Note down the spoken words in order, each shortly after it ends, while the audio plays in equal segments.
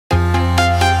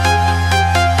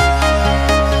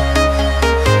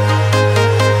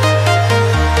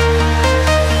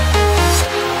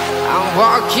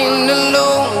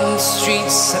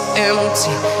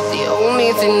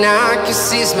and I can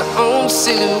see my own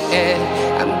silhouette.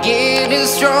 I'm getting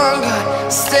stronger,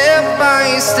 step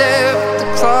by step. The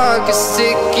clock is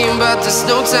ticking, but there's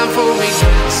no time for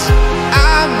regrets.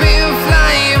 I've been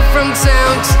flying from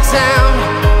town to town,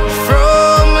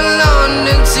 from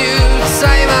London to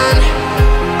Taiwan.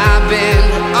 I've been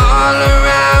all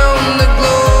around the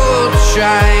globe,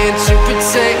 trying to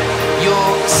protect your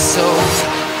soul.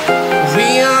 We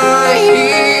are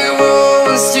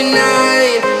heroes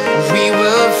tonight. We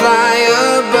will fly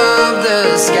above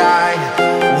the sky.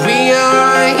 We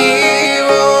are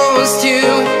heroes tonight.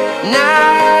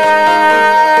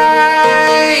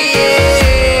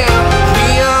 Yeah. We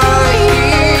are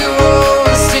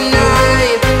heroes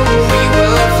tonight. We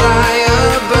will fly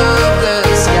above the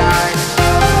sky.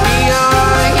 We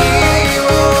are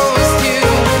heroes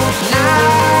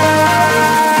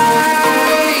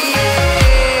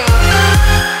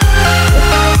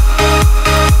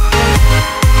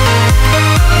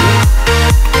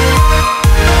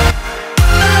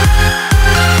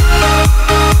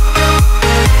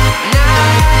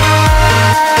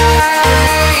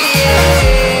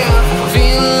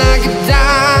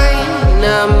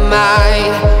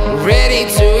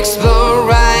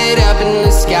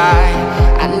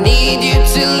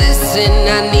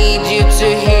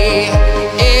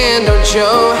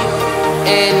show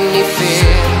any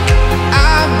fear.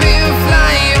 I've been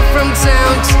flying from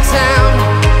town to town,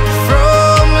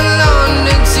 from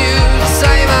London to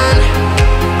Taiwan.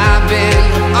 I've been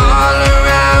all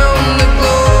around the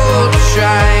globe,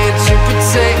 trying to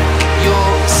protect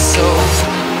your soul.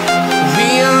 We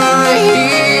are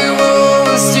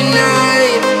heroes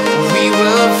tonight. We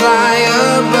will fly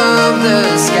above the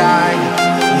sky.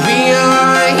 We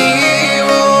are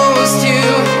heroes tonight.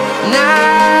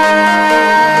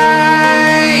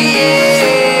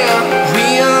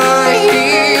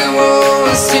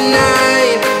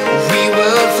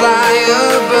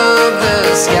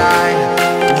 Sky.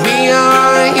 We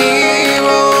are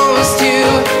heroes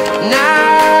tonight.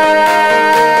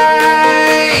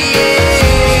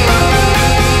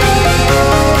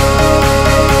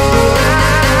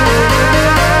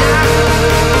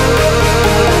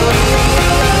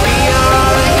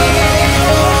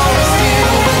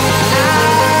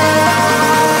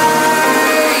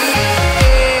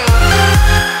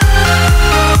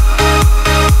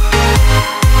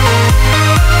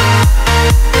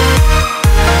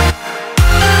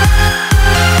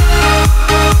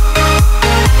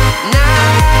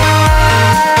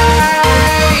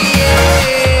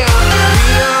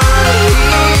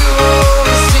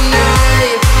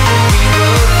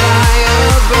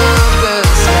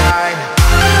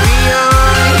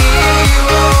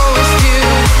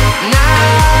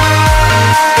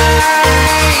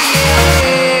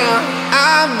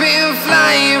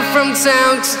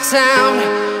 Town to town,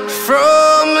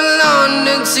 from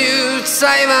London to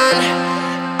Taiwan.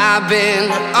 I've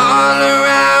been all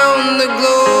around the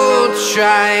globe,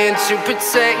 trying to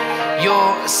protect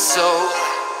your soul.